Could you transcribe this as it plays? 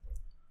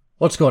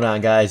What's going on,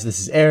 guys? This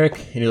is Eric,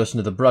 and you're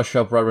listening to The Brush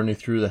Up, where I run you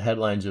through the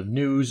headlines of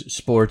news,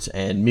 sports,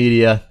 and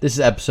media. This is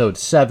episode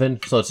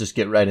 7, so let's just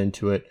get right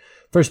into it.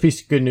 First piece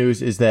of good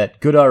news is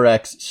that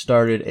GoodRx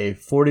started a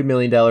 $40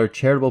 million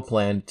charitable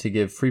plan to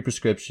give free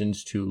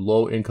prescriptions to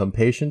low-income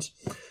patients.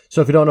 So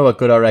if you don't know what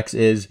GoodRx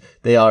is,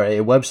 they are a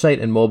website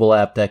and mobile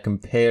app that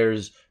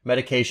compares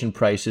medication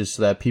prices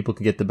so that people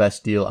can get the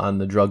best deal on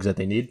the drugs that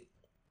they need.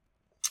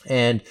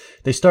 And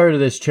they started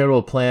this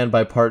charitable plan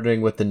by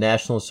partnering with the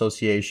National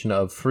Association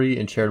of Free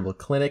and Charitable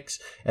Clinics.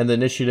 And the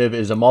initiative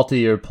is a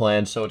multi-year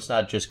plan, so it's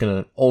not just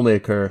going to only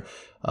occur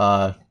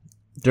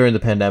during the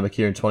pandemic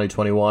here in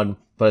 2021,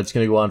 but it's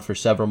going to go on for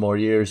several more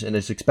years. And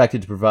it's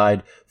expected to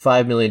provide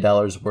 $5 million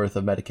worth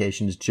of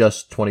medications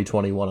just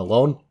 2021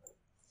 alone.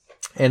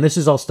 And this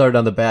is all started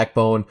on the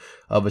backbone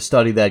of a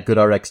study that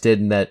GoodRx did,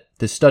 and that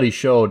this study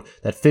showed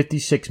that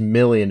 56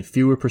 million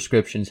fewer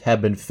prescriptions have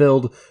been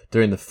filled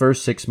during the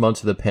first 6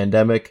 months of the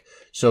pandemic.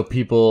 So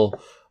people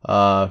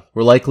were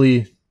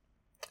likely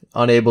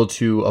unable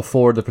to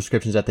afford the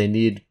prescriptions that they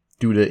need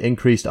due to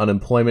increased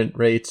unemployment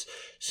rates.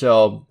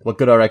 So what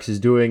GoodRx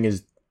is doing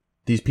is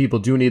these people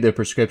do need their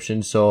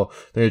prescriptions, so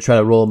they're going to try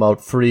to roll them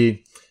out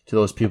free to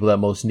those people that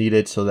most need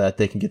it so that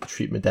they can get the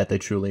treatment that they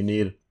truly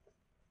need.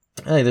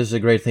 I think this is a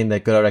great thing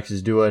that GoodRx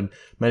is doing.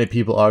 Many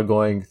people are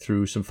going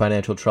through some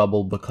financial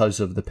trouble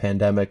because of the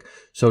pandemic.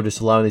 So just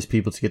allowing these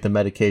people to get the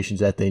medications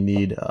that they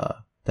need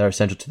that are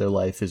essential to their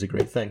life is a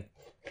great thing.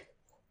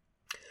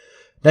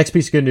 Next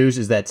piece of good news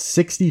is that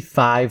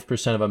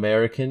 65% of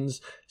Americans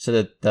said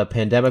that the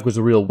pandemic was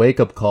a real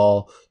wake-up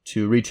call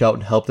to reach out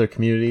and help their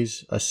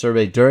communities. A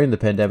survey during the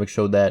pandemic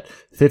showed that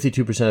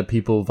 52% of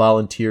people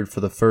volunteered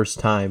for the first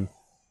time.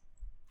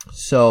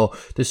 So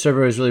this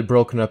survey is really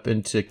broken up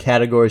into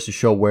categories to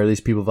show where these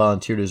people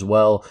volunteered as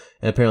well.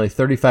 And apparently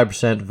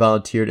 35%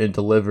 volunteered in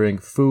delivering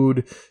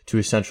food to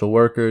essential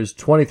workers,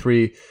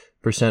 23%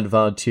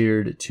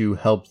 volunteered to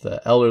help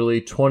the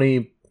elderly,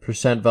 20%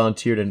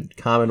 volunteered in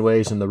common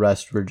ways, and the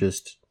rest were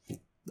just,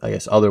 I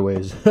guess, other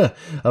ways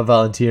of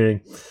volunteering.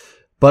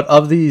 But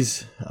of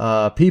these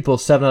people,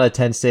 7 out of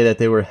 10 say that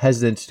they were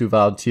hesitant to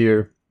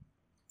volunteer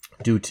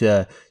due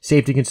to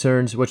safety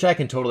concerns, which I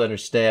can totally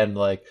understand.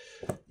 Like,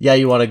 yeah,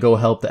 you want to go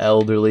help the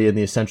elderly and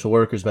the essential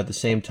workers, but at the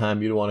same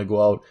time, you don't want to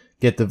go out,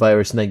 get the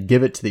virus, and then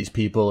give it to these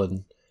people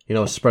and,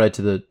 spread it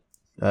to the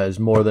as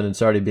more than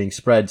it's already being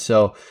spread.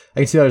 So I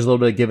can see there's a little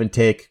bit of give and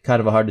take,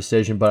 kind of a hard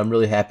decision, but I'm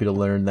really happy to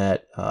learn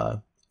that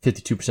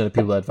 52% of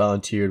people that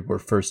volunteered were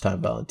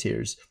first-time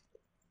volunteers.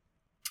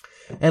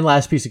 And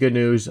last piece of good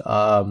news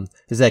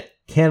is that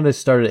Canada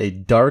started a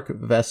dark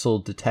vessel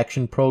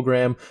detection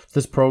program.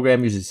 This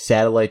program uses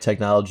satellite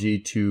technology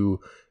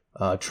to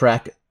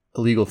track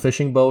illegal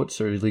fishing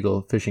boats or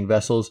illegal fishing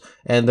vessels.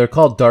 And they're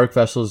called dark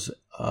vessels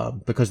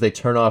because they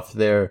turn off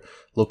their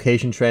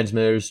location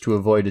transmitters to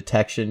avoid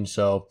detection.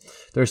 So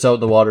they're just out in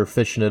the water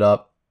fishing it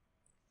up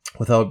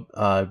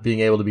without being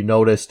able to be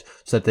noticed,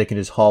 so that they can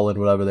just haul in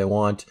whatever they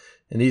want.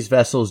 And these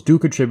vessels do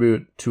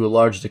contribute to a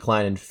large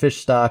decline in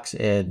fish stocks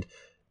and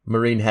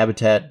marine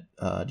habitat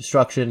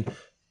destruction.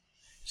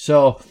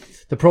 So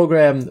the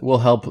program will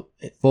help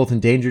both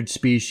endangered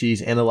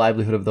species and the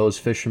livelihood of those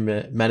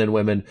fishermen, men and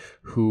women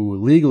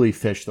who legally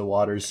fish the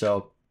waters.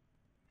 So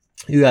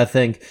you gotta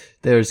think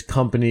there's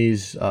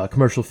companies,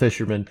 commercial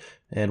fishermen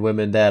and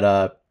women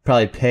that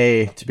probably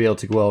pay to be able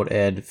to go out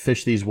and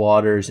fish these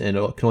waters, and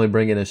it can only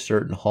bring in a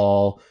certain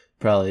haul.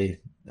 Probably,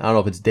 I don't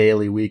know if it's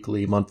daily,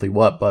 weekly, monthly,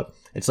 what, but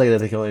it's like that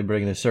they can only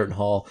bring in a certain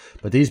haul.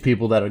 But these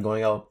people that are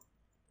going out,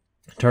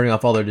 turning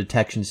off all their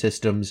detection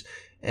systems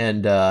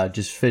and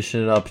just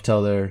fishing it up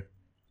until they're,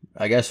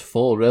 I guess,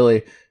 full,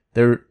 really.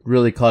 They're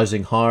really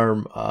causing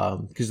harm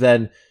because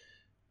then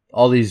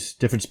all these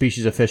different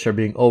species of fish are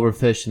being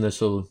overfished, and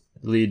this will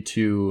lead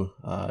to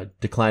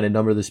decline in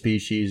number of the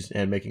species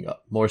and making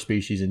more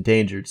species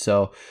endangered.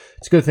 So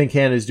it's a good thing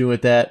Canada's doing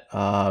with that.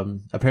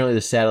 Apparently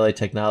the satellite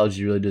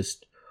technology really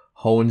just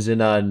hones in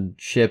on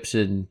ships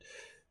and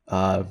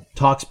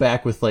talks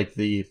back with like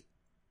the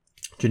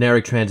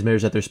generic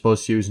transmitters that they're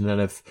supposed to use, and then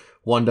if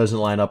one doesn't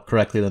line up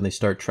correctly, then they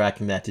start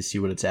tracking that to see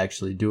what it's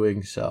actually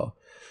doing. So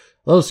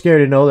a little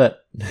scary to know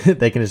that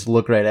they can just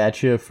look right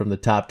at you from the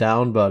top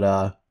down,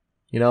 but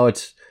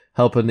it's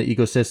helping the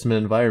ecosystem and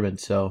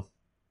environment. So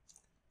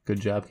good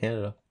job,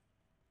 Canada.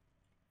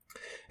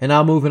 And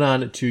now moving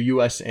on to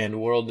U.S. and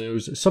world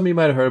news. Some of you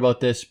might have heard about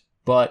this,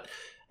 but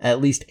at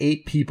least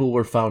 8 people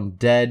were found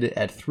dead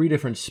at 3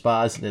 different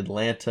spas in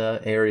Atlanta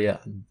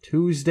area on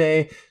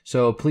Tuesday.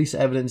 So police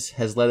evidence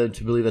has led them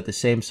to believe that the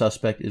same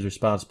suspect is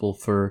responsible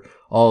for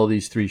all of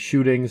these 3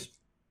 shootings.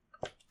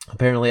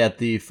 Apparently at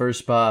the first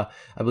spa,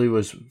 I believe it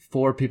was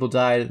 4 people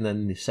died, and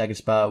then the second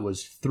spa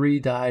was 3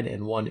 died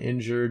and 1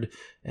 injured.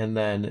 And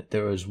then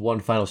there was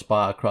one final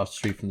spa across the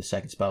street from the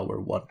second spa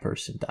where 1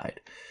 person died.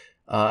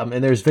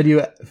 And there's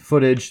video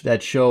footage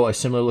that show a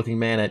similar looking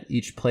man at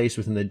each place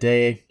within the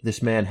day.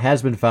 This man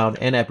has been found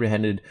and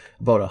apprehended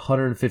about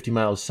 150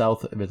 miles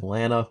south of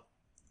Atlanta.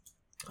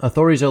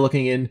 Authorities are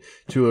looking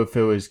into if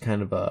it was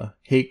kind of a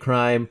hate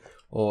crime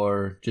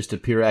or just a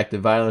pure act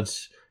of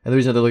violence. And the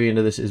reason they're looking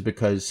into this is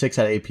because 6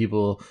 out of 8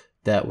 people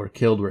that were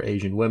killed were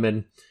Asian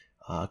women.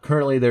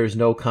 Currently, there is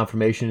no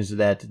confirmations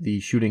that the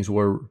shootings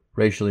were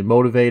racially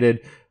motivated,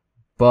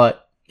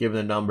 but given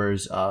the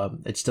numbers,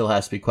 it still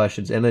has to be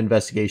questions, and the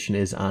investigation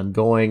is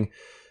ongoing.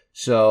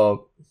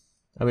 So,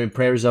 I mean,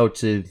 prayers out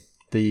to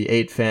the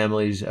 8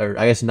 families, or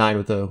I guess 9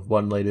 with the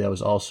one lady that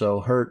was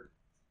also hurt.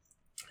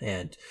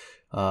 And,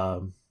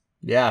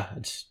 yeah,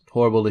 it's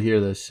horrible to hear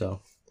this.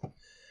 So,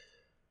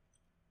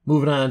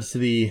 moving on to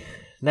the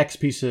next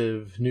piece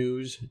of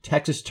news.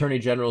 Texas Attorney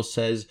General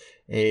says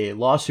a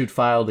lawsuit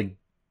filed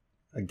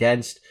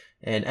against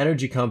an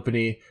energy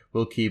company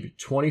will keep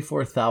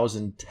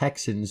 24,000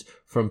 Texans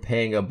from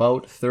paying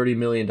about $30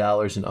 million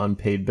in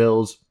unpaid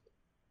bills.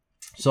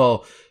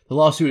 So the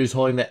lawsuit is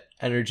holding the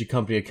energy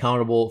company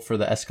accountable for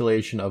the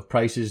escalation of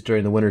prices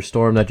during the winter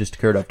storm that just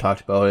occurred. I've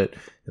talked about it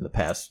in the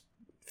past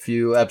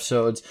few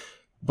episodes.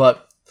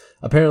 But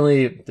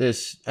apparently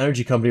this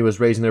energy company was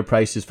raising their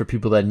prices for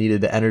people that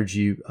needed the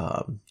energy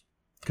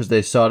because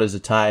they saw it as a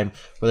time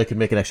where they could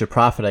make an extra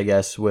profit, I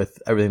guess,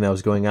 with everything that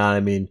was going on.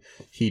 I mean,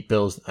 heat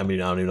bills, I don't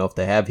even know if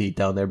they have heat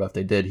down there, but if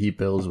they did, heat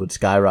bills would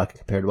skyrocket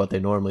compared to what they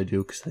normally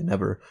do because they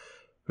never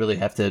really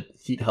have to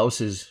heat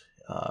houses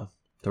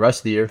the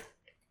rest of the year.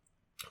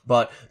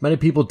 But many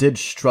people did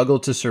struggle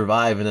to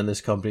survive, and then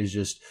this company's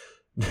just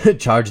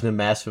charging them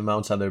massive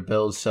amounts on their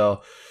bills.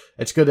 So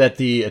it's good that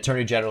the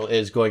Attorney General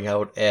is going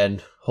out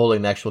and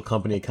holding the actual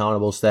company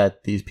accountable so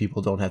that these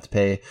people don't have to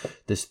pay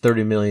this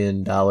 $30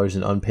 million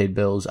in unpaid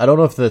bills. I don't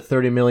know if the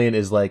 $30 million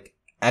is like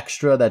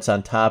extra that's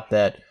on top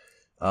that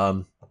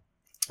the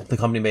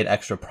company made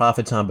extra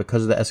profits on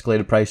because of the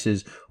escalated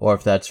prices, or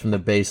if that's from the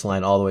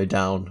baseline all the way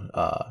down.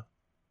 So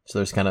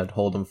they're just kind of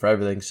hold them for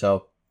everything.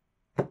 So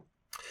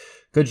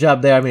good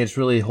job there. I mean, it's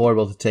really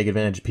horrible to take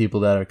advantage of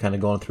people that are kind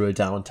of going through a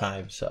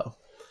downtime. So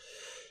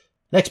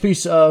next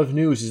piece of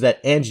news is that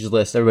Angie's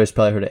List, everybody's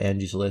probably heard of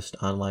Angie's List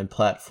online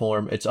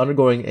platform. It's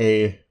undergoing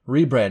a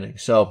rebranding.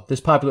 So this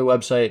popular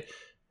website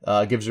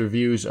gives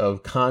reviews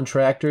of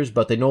contractors,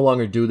 but they no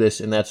longer do this,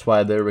 and that's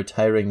why they're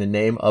retiring the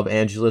name of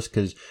Angie's List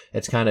because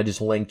it's kind of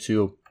just linked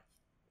to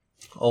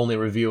only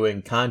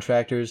reviewing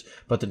contractors.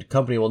 But the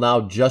company will now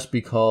just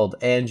be called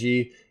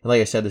Angie. And like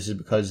I said, this is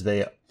because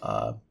they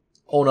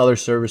own other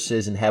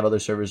services and have other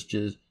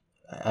services,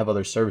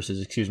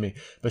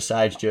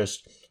 besides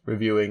just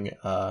reviewing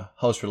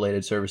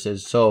house-related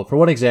services. So for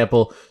one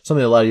example,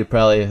 something a lot of you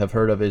probably have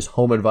heard of is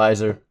Home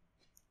Advisor.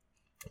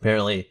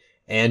 Apparently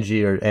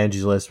Angie, or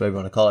Angie's List, whatever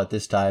you want to call it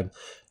this time,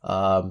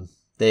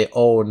 they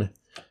own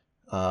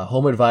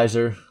Home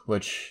Advisor,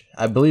 which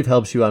I believe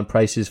helps you on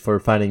prices for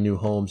finding new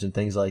homes and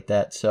things like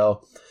that.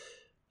 So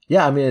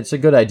yeah, I mean, it's a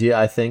good idea,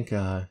 I think.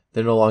 They're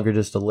no longer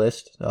just a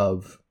list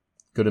of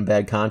good and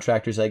bad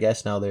contractors, I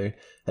guess. Now they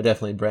have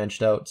definitely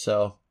branched out.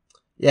 So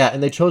yeah,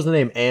 and they chose the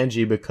name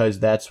Angie because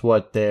that's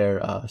what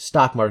their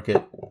stock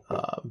market,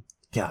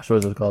 what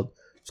is it called?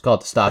 It's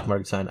called the stock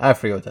market sign. I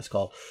forget what that's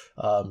called.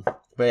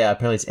 But yeah,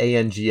 apparently it's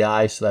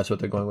ANGI, so that's what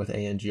they're going with,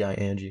 ANGI,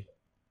 Angie.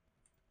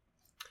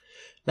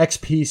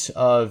 Next piece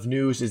of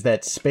news is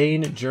that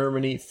Spain,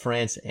 Germany,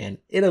 France, and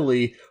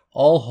Italy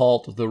all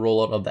halt the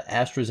rollout of the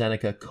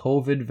AstraZeneca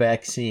COVID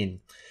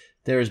vaccine.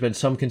 There has been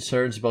some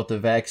concerns about the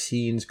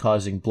vaccines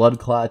causing blood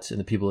clots in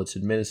the people it's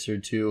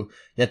administered to,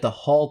 yet the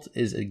halt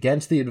is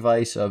against the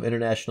advice of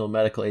international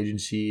medical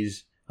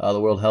agencies. The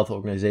World Health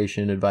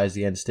Organization advised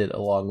against it,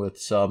 along with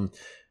some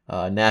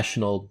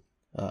national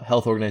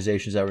health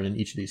organizations that were in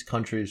each of these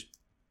countries.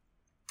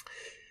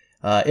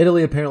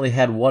 Italy apparently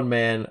had one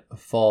man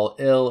fall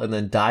ill and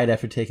then died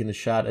after taking the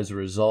shot as a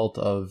result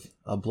of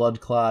a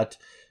blood clot.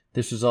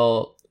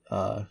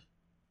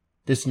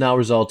 This now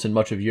results in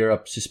much of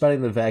Europe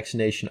suspending the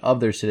vaccination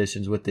of their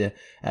citizens with the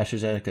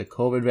AstraZeneca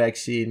COVID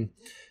vaccine.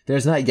 There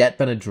has not yet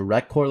been a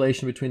direct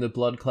correlation between the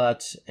blood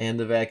clots and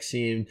the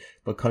vaccine,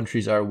 but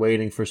countries are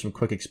waiting for some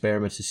quick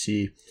experiments to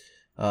see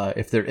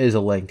if there is a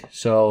link.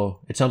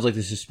 So it sounds like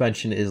the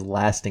suspension is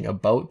lasting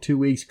about 2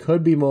 weeks,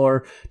 could be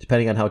more,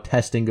 depending on how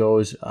testing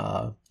goes,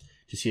 to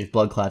see if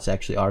blood clots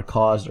actually are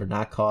caused or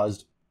not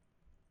caused.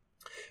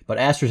 But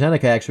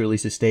AstraZeneca actually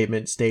released a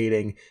statement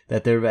stating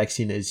that their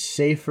vaccine is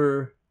safe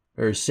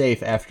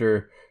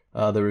after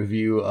the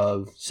review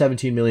of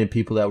 17 million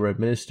people that were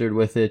administered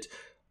with it.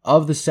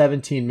 Of the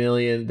 17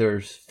 million,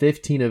 there's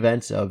 15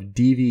 events of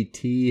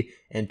DVT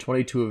and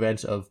 22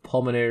 events of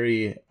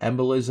pulmonary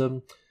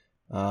embolism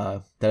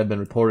that have been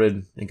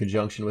reported in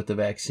conjunction with the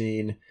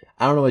vaccine.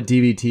 I don't know what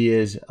DVT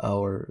is,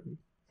 or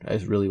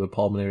that's really what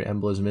pulmonary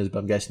embolism is, but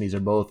I'm guessing these are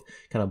both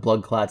kind of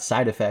blood clot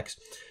side effects.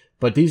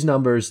 But these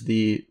numbers,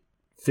 the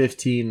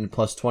 15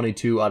 plus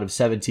 22 out of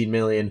 17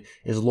 million,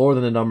 is lower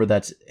than the number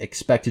that's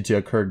expected to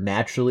occur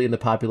naturally in the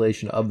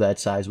population of that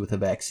size with a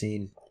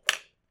vaccine.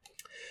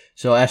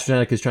 So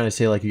AstraZeneca is trying to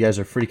say, like, you guys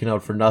are freaking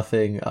out for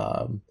nothing.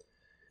 You're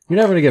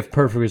never going to get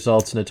perfect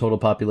results in a total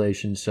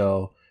population,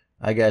 so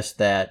I guess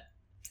that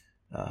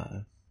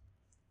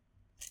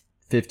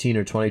 15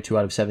 or 22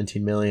 out of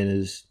 17 million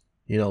is,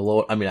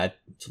 low. I mean,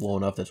 it's low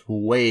enough. That's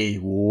way,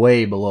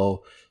 way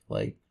below,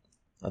 like,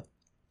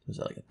 was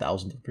that like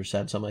 1,000%,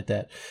 something like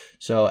that.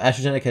 So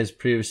AstraZeneca has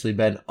previously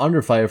been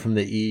under fire from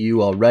the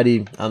EU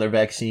already on their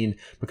vaccine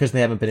because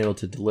they haven't been able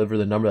to deliver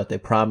the number that they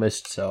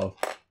promised. So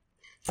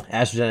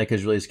AstraZeneca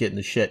is really just getting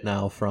the shit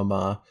now from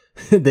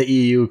the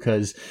EU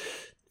because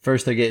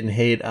first they're getting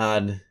hate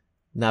on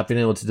not being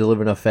able to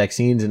deliver enough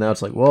vaccines, and now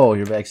it's like, whoa,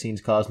 your vaccine's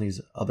causing these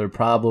other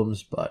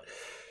problems. But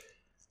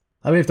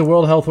I mean, if the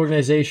World Health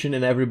Organization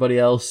and everybody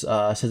else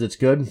says it's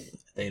good,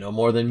 they know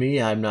more than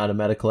me. I'm not a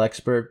medical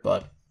expert,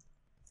 but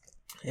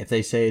if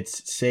they say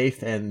it's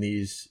safe and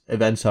these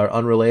events are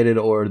unrelated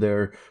or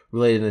they're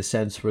related in a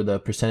sense where the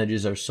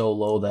percentages are so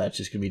low that it's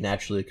just going to be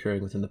naturally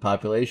occurring within the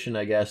population,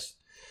 I guess,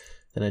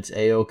 then it's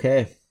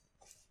A-okay.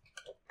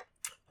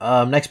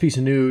 Next piece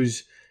of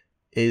news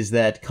is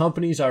that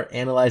companies are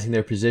analyzing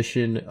their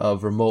position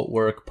of remote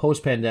work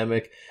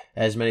post-pandemic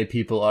as many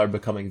people are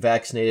becoming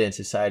vaccinated and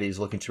society is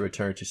looking to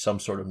return to some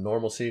sort of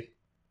normalcy.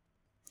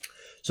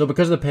 So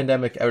because of the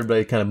pandemic,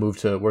 everybody kind of moved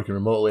to working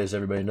remotely, as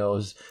everybody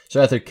knows.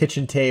 So at their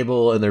kitchen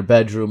table, in their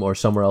bedroom, or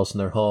somewhere else in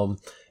their home.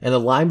 And the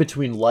line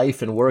between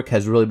life and work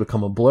has really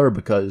become a blur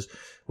because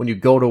when you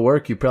go to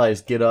work, you probably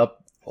just get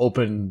up,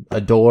 open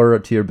a door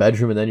to your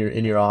bedroom, and then you're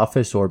in your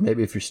office. Or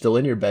maybe if you're still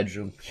in your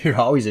bedroom, you're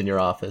always in your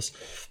office.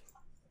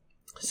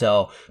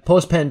 So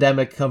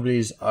post-pandemic,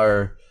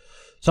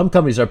 some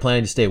companies are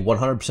planning to stay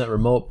 100%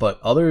 remote, but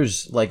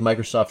others like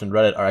Microsoft and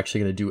Reddit are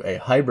actually going to do a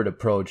hybrid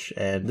approach.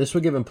 And this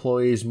would give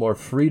employees more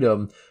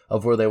freedom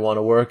of where they want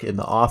to work in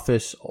the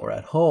office or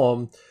at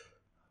home.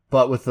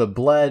 But with the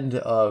blend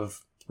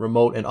of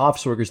remote and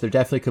office workers, there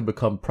definitely could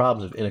become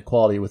problems of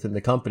inequality within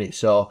the company.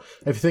 So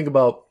if you think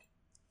about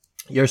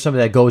you're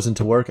somebody that goes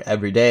into work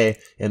every day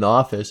in the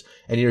office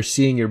and you're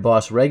seeing your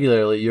boss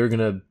regularly, you're going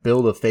to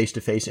build a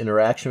face-to-face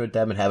interaction with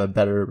them and have a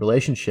better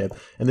relationship.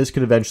 And this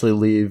could eventually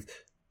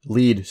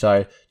lead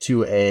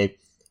to a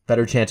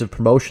better chance of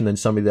promotion than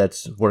somebody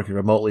that's working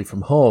remotely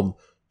from home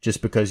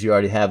just because you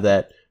already have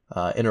that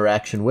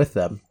interaction with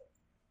them.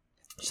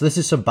 So this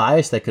is some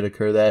bias that could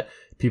occur that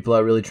people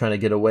are really trying to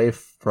get away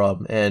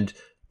from. And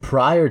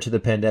prior to the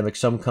pandemic,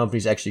 some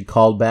companies actually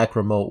called back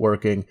remote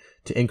working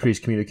to increase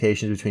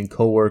communications between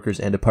coworkers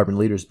and department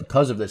leaders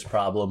because of this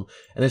problem.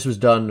 And this was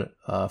done,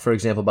 for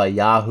example, by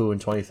Yahoo in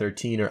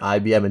 2013 or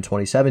IBM in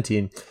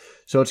 2017.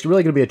 So it's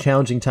really going to be a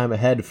challenging time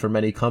ahead for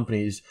many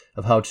companies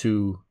of how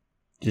to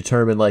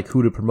determine like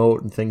who to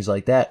promote and things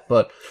like that.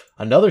 But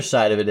another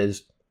side of it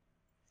is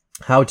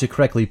how to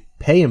correctly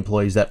pay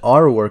employees that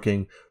are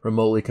working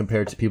remotely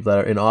compared to people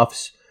that are in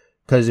office.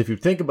 Because if you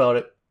think about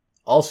it,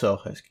 also,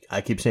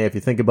 I keep saying if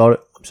you think about it,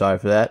 I'm sorry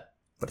for that,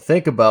 but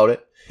think about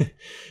it.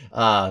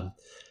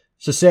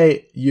 So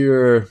say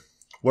you're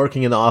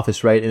working in the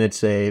office, right? And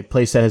it's a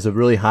place that has a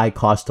really high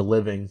cost of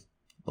living,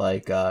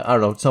 like, I don't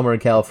know, somewhere in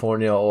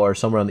California or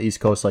somewhere on the East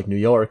Coast like New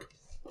York.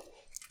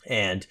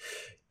 And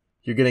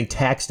you're getting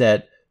taxed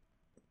at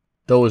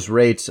those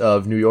rates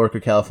of New York or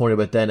California,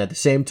 but then at the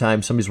same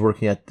time, somebody's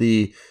working at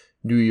the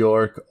New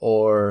York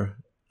or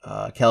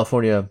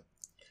California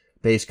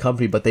based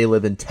company, but they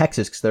live in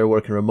Texas because they're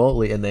working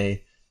remotely and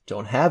they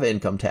don't have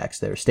income tax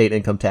there, state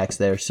income tax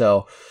there.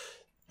 So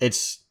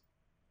it's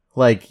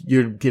like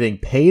you're getting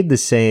paid the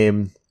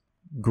same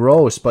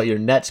gross, but your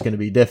net's going to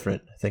be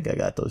different. I think I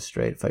got those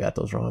straight. If I got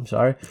those wrong, I'm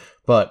sorry.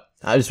 But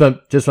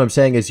what I'm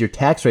saying is your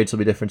tax rates will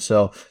be different.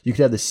 So you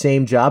could have the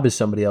same job as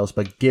somebody else,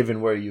 but given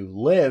where you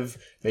live,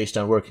 based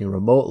on working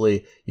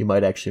remotely, you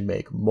might actually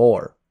make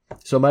more.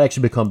 So it might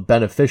actually become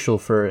beneficial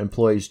for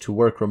employees to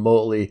work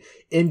remotely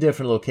in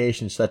different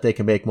locations so that they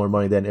can make more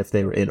money than if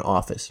they were in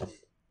office.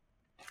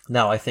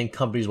 Now, I think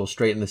companies will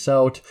straighten this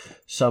out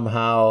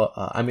somehow.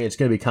 I mean, it's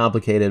going to be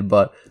complicated,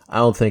 but I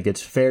don't think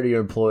it's fair to your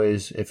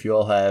employees if you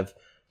all have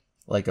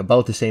like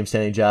about the same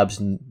standing jobs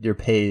and your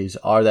pays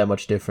are that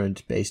much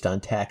different based on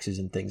taxes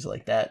and things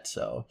like that.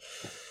 So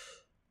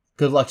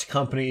good luck to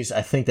companies.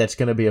 I think that's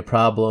going to be a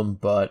problem,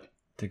 but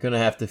they're going to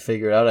have to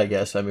figure it out, I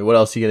guess. I mean, what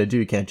else are you going to do?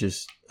 You can't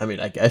just,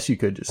 I guess you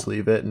could just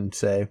leave it and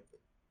say,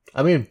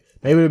 maybe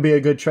it would be a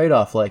good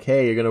trade-off. Like,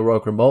 hey, you're going to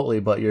work remotely,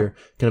 but you're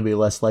going to be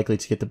less likely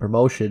to get the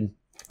promotion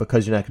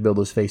because you're not going to build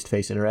those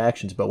face-to-face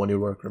interactions. But when you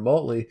work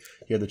remotely,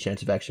 you have the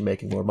chance of actually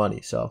making more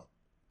money. So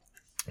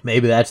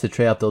maybe that's the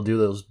trade-off they'll do.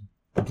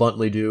 They'll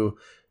bluntly do,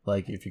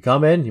 like, if you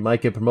come in, you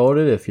might get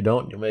promoted. If you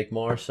don't, you'll make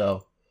more.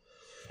 So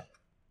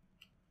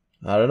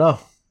I don't know.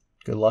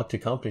 Good luck to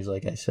companies,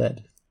 like I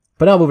said.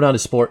 But now moving on to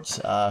sports.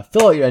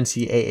 Fill out your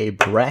NCAA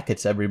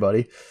brackets,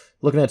 everybody.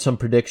 Looking at some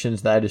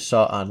predictions that I just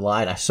saw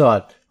online. I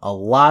saw a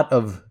lot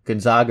of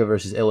Gonzaga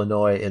versus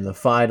Illinois in the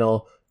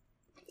final.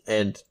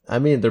 And,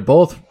 they're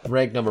both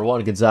ranked number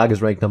one.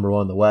 Gonzaga's ranked number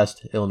one in the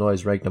West. Illinois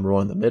is ranked number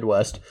one in the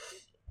Midwest.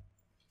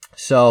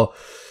 So,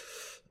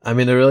 they're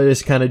really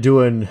just kind of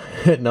doing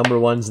number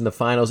ones in the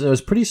finals. And it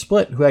was pretty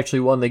split who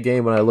actually won the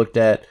game when I looked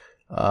at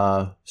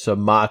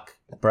some mock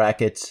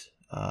brackets.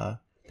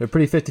 They're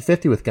pretty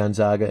 50-50 with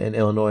Gonzaga and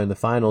Illinois in the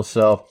finals.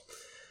 So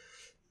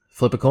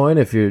flip a coin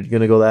if you're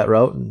going to go that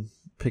route and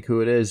pick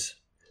who it is.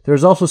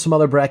 There's also some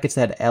other brackets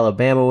that had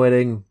Alabama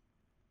winning,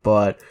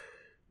 but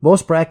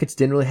most brackets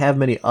didn't really have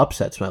many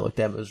upsets when I looked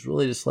at them. It was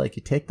really just like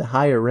you take the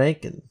higher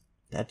rank and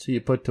that's who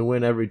you put to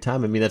win every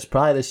time. I mean, that's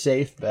probably the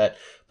safe bet,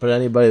 but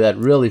anybody that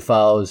really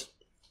follows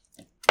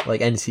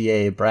like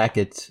NCAA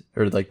brackets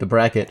or like the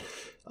bracket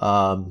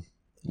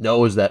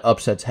knows that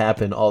upsets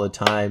happen all the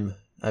time.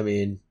 I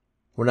mean,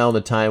 we're now in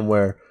the time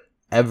where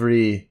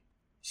every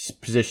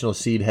positional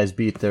seed has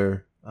beat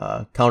their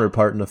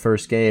counterpart in the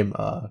first game.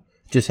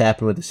 Just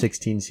happened with the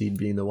 16 seed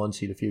being the 1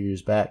 seed a few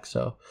years back.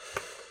 So,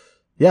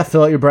 yeah,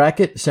 fill out your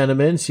bracket, send them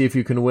in, see if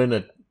you can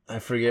win I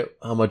forget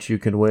how much you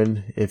can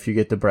win if you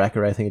get the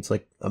bracket. I think it's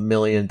like $1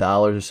 million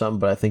or something,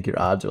 but I think your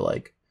odds are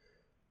like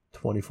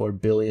 24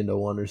 billion to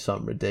 1 or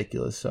something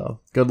ridiculous.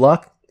 So, good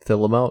luck.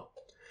 Fill them out.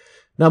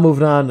 Now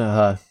moving on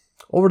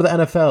over to the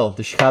NFL.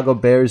 The Chicago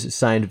Bears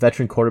signed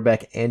veteran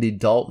quarterback Andy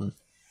Dalton.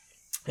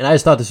 And I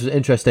just thought this was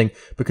interesting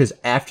because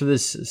after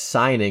this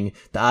signing,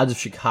 the odds of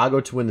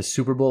Chicago to win the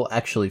Super Bowl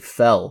actually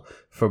fell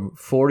from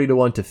 40 to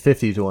 1 to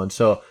 50 to 1.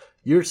 So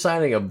you're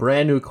signing a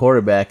brand new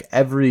quarterback.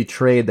 Every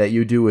trade that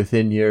you do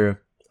within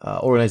your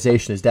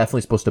organization is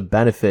definitely supposed to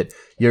benefit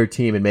your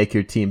team and make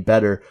your team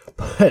better.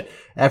 But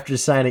after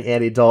signing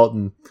Andy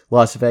Dalton,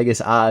 Las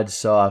Vegas odds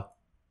saw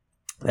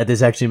that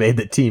this actually made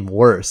the team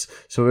worse.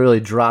 So it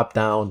really dropped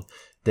down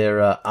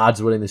their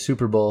odds winning the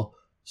Super Bowl.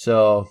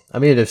 So, I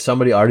mean, if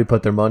somebody already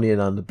put their money in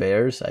on the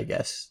Bears, I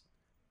guess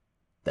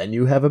then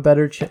you have a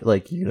better chance.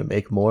 Like, you're going to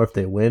make more if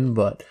they win.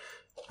 But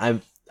I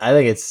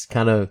think it's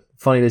kind of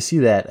funny to see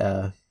that.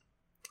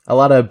 A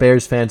lot of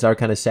Bears fans are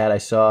kind of sad, I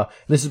saw.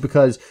 And this is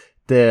because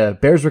the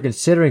Bears were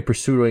considering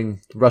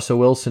pursuing Russell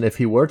Wilson if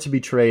he were to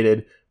be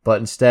traded, but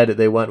instead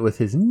they went with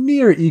his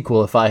near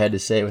equal, if I had to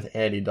say, with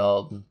Andy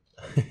Dalton.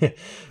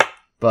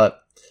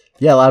 But,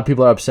 yeah, a lot of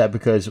people are upset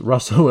because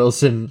Russell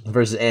Wilson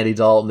versus Andy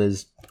Dalton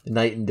is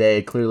night and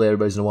day. Clearly,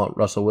 everybody's going to want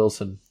Russell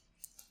Wilson.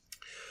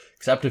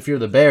 Except if you're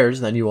the Bears,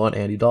 then you want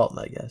Andy Dalton,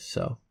 I guess.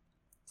 So,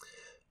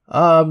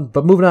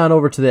 but moving on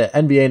over to the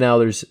NBA now,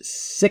 there's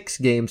 6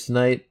 games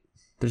tonight.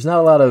 There's not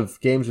a lot of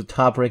games with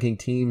top-ranking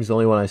teams. The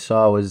only one I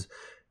saw was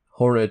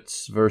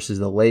Hornets versus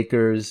the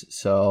Lakers.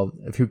 So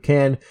if you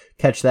can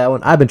catch that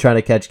one. I've been trying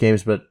to catch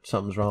games, but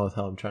something's wrong with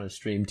how I'm trying to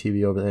stream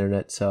TV over the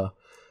internet. So,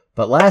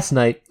 but last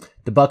night,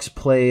 the Bucks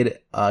played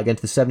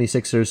against the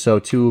 76ers. So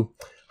 2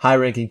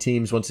 high-ranking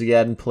teams once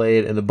again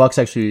played, and the Bucks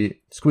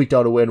actually squeaked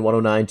out a win,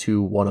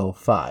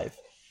 109-105.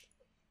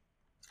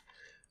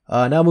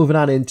 Now moving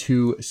on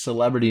into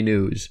celebrity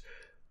news.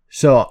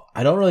 So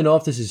I don't really know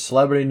if this is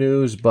celebrity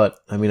news, but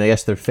I mean, I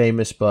guess they're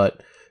famous,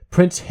 but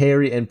Prince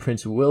Harry and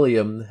Prince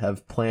William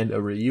have planned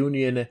a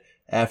reunion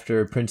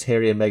after Prince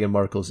Harry and Meghan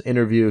Markle's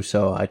interview.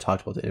 So I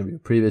talked about the interview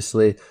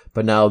previously,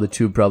 but now the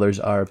 2 brothers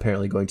are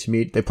apparently going to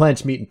meet. They plan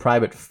to meet in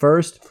private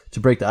first to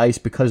break the ice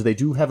because they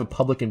do have a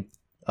public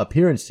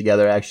appearance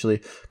together,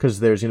 actually, because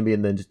there's going to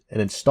be an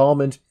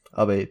installment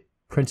of a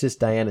Princess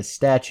Diana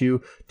statue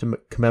to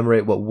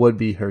commemorate what would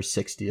be her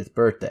 60th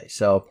birthday.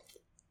 So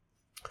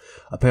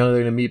apparently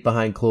they're going to meet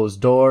behind closed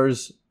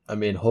doors. I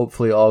mean,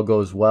 hopefully all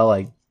goes well,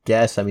 I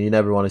guess. I mean, you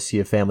never want to see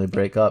a family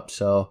break up.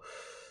 So,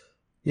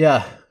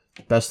 yeah,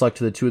 best luck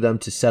to the 2 of them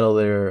to settle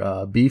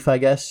their beef, I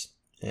guess.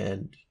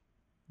 And,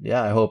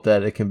 yeah, I hope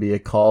that it can be a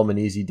calm and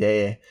easy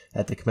day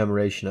at the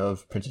commemoration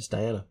of Princess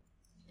Diana.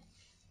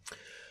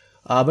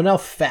 But now,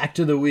 fact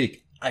of the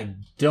week. I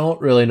don't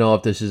really know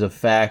if this is a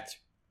fact,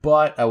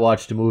 but I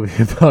watched a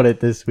movie about it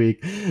this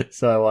week,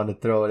 so I wanted to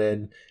throw it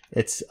in.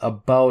 It's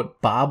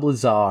about Bob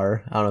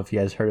Lazar. I don't know if you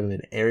guys heard of him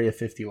in Area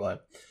 51.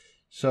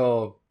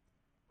 So,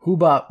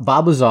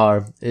 Bob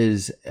Lazar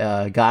is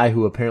a guy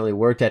who apparently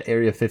worked at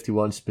Area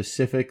 51,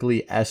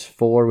 specifically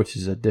S4, which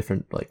is a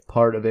different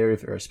part of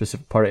a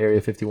specific part of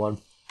Area 51.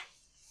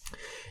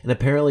 And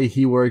apparently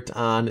he worked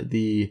on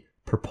the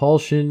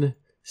propulsion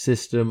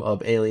system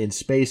of alien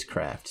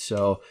spacecraft.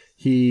 So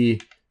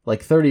he,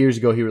 30 years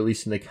ago, he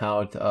released an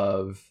account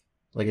of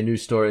a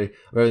news story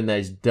of everything that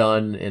he's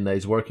done and that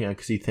he's working on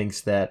because he thinks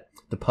that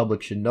the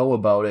public should know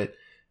about it.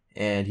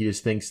 And he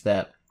just thinks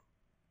that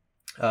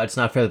it's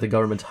not fair that the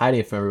government's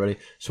hiding it from everybody.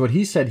 So what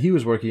he said he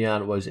was working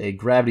on was a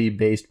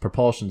gravity-based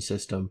propulsion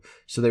system.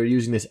 So they were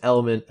using this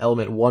element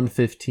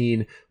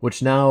 115,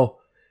 which now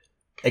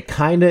it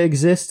kind of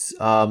exists.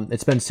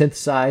 It's been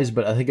synthesized,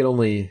 but I think it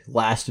only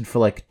lasted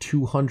for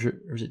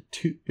 200, or is it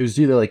 2? It was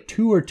either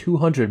 2 or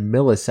 200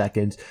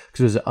 milliseconds because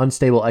it was an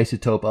unstable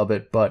isotope of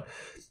it. But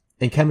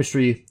in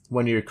chemistry,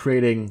 when you're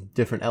creating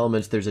different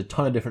elements, there's a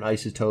ton of different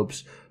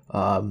isotopes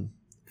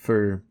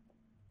for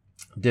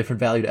different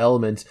valued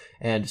elements,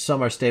 and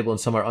some are stable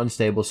and some are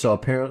unstable. So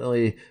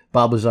apparently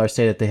Bob Lazar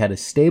stated that they had a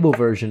stable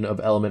version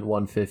of element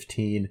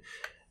 115,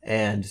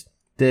 and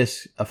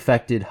this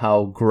affected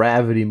how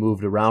gravity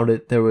moved around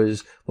it. There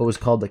was what was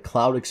called the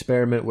cloud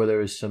experiment, where there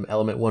was some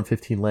element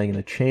 115 laying in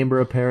a chamber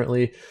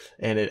apparently,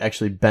 and it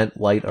actually bent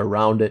light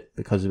around it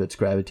because of its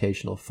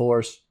gravitational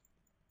force.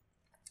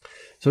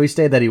 So he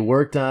stated that he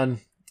worked on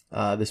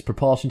this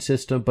propulsion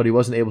system, but he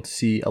wasn't able to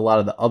see a lot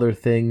of the other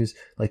things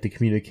like the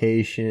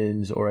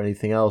communications or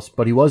anything else.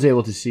 But he was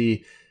able to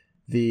see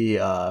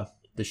the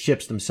the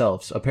ships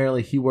themselves.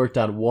 Apparently he worked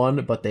on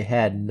one, but they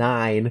had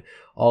 9,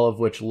 all of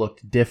which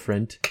looked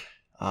different.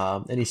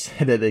 And he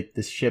said that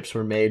the ships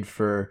were made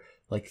for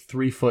like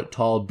 3-foot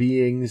tall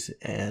beings.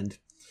 And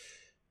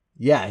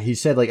yeah, he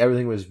said like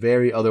everything was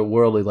very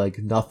otherworldly. Like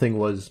nothing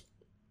was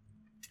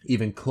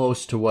even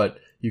close to what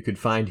you could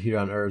find here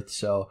on Earth.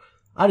 So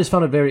I just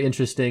found it very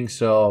interesting.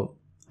 So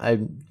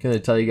I'm going to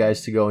tell you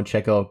guys to go and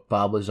check out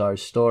Bob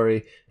Lazar's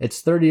story.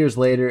 It's 30 years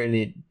later,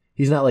 and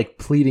he's not like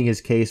pleading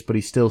his case, but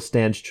he still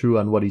stands true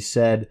on what he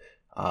said.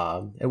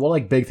 And one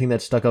like big thing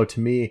that stuck out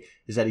to me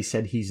is that he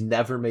said he's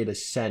never made a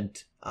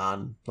cent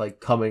on like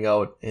coming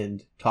out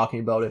and talking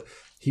about it.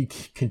 He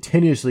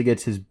continuously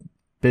gets his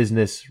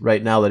business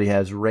right now that he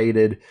has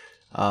rated.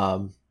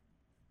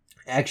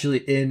 Actually,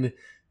 in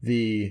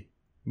the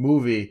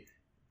movie,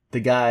 the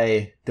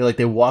guy,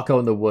 they walk out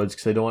in the woods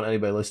because they don't want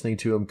anybody listening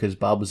to him because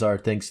Bob Lazar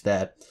thinks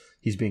that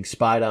he's being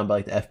spied on by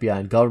like the FBI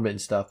and government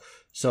and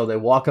stuff. So they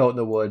walk out in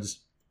the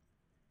woods,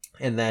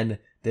 and then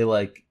they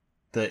like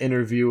the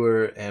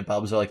interviewer and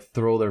Bob Lazar like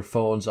throw their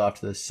phones off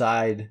to the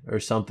side or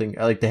something.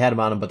 Like they had them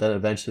on them, but then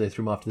eventually they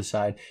threw them off to the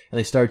side, and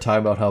they started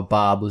talking about how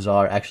Bob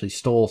Lazar actually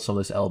stole some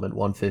of this Element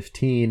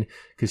 115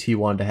 because he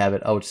wanted to have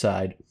it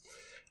outside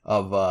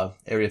of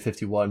Area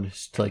 51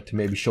 to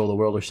maybe show the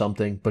world or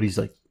something, but he's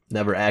like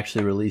never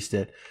actually released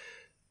it.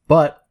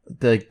 But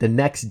the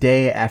next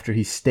day after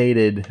he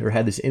stated or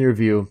had this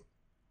interview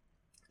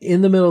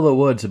in the middle of the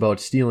woods about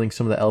stealing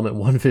some of the Element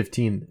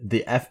 115,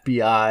 the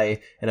FBI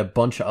and a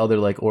bunch of other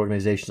like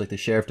organizations like the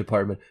sheriff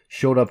department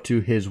showed up to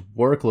his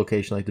work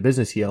location, like the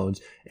business he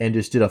owns, and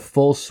just did a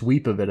full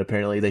sweep of it.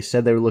 Apparently they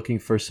said they were looking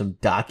for some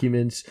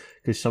documents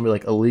because somebody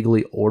like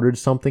illegally ordered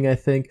something, I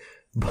think.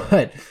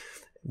 But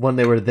when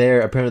they were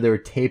there, apparently they were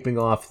taping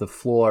off the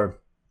floor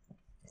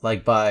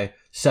like by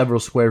several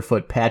square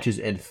foot patches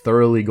and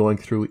thoroughly going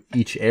through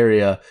each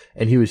area.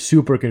 And he was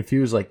super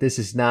confused. Like, this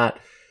is not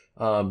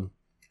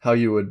how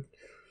you would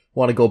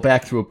want to go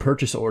back through a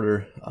purchase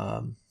order.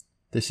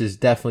 This is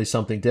definitely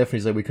something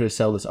different. He's like, we could have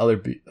settled this other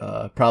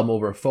problem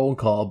over a phone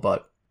call.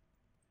 But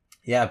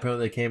yeah,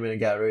 apparently they came in and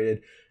got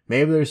raided.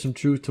 Maybe there's some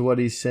truth to what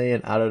he's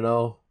saying. I don't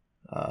know.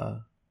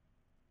 I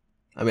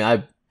mean,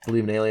 I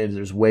believe in aliens.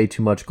 There's way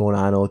too much going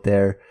on out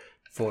there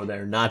for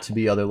there not to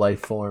be other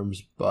life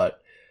forms.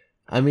 But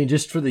I mean,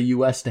 just for the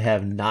U.S. to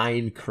have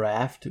 9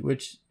 craft,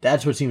 which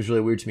that's what seems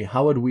really weird to me.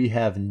 How would we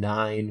have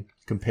 9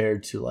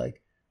 compared to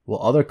like,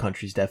 well, other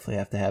countries definitely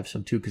have to have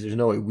some too, because there's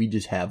no way we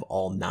just have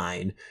all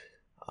 9.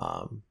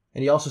 And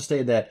he also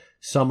stated that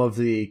some of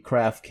the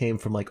craft came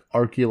from like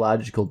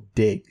archaeological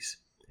digs.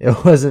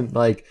 It wasn't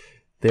like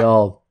they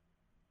all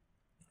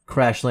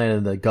crash landed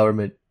and the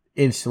government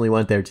instantly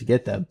went there to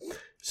get them.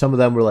 Some of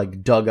them were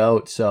like dug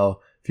out.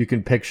 So if you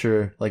can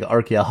picture like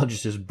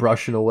archaeologists just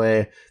brushing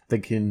away,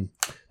 they're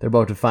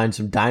about to find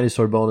some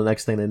dinosaur bone. The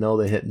next thing they know,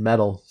 they hit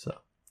metal. So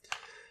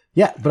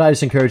yeah, but I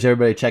just encourage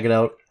everybody to check it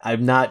out.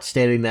 I'm not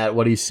stating that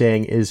what he's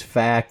saying is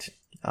fact.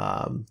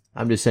 I'm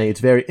just saying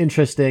it's very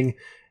interesting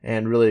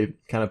and really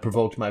kind of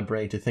provoked my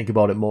brain to think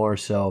about it more.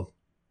 So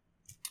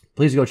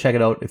please go check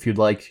it out if you'd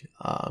like.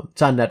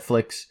 It's on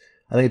Netflix.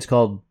 I think it's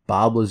called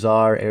Bob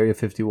Lazar, Area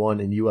 51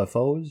 and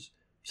UFOs.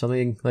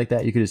 Something like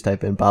that. You could just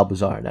type in Bob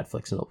Lazar on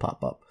Netflix and it'll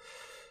pop up.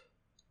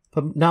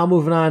 But now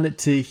moving on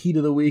to Heat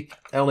of the Week.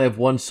 I only have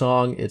one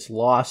song. It's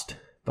Lost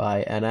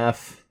by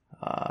NF.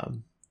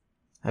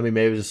 I mean,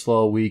 maybe it was a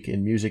slow week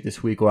in music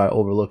this week where I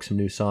overlooked some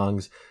new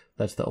songs.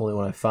 That's the only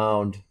one I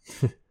found.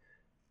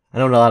 I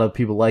know a lot of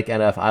people like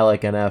NF. I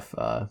like NF.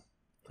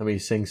 I mean, he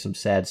sings some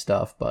sad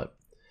stuff, but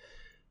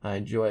I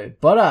enjoy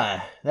it.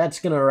 But that's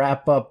going to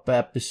wrap up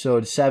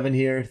episode 7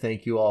 here.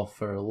 Thank you all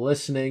for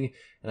listening,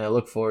 and I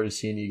look forward to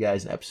seeing you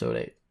guys in episode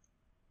 8.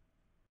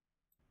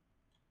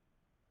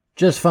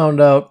 Just found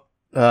out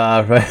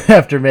right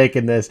after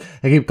making this,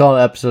 I keep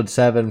calling it episode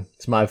 7.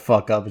 It's my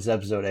fuck up. It's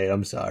episode 8.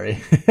 I'm sorry.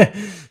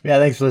 Yeah,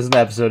 thanks for listening to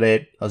episode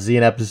 8. I'll see you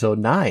in episode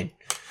 9.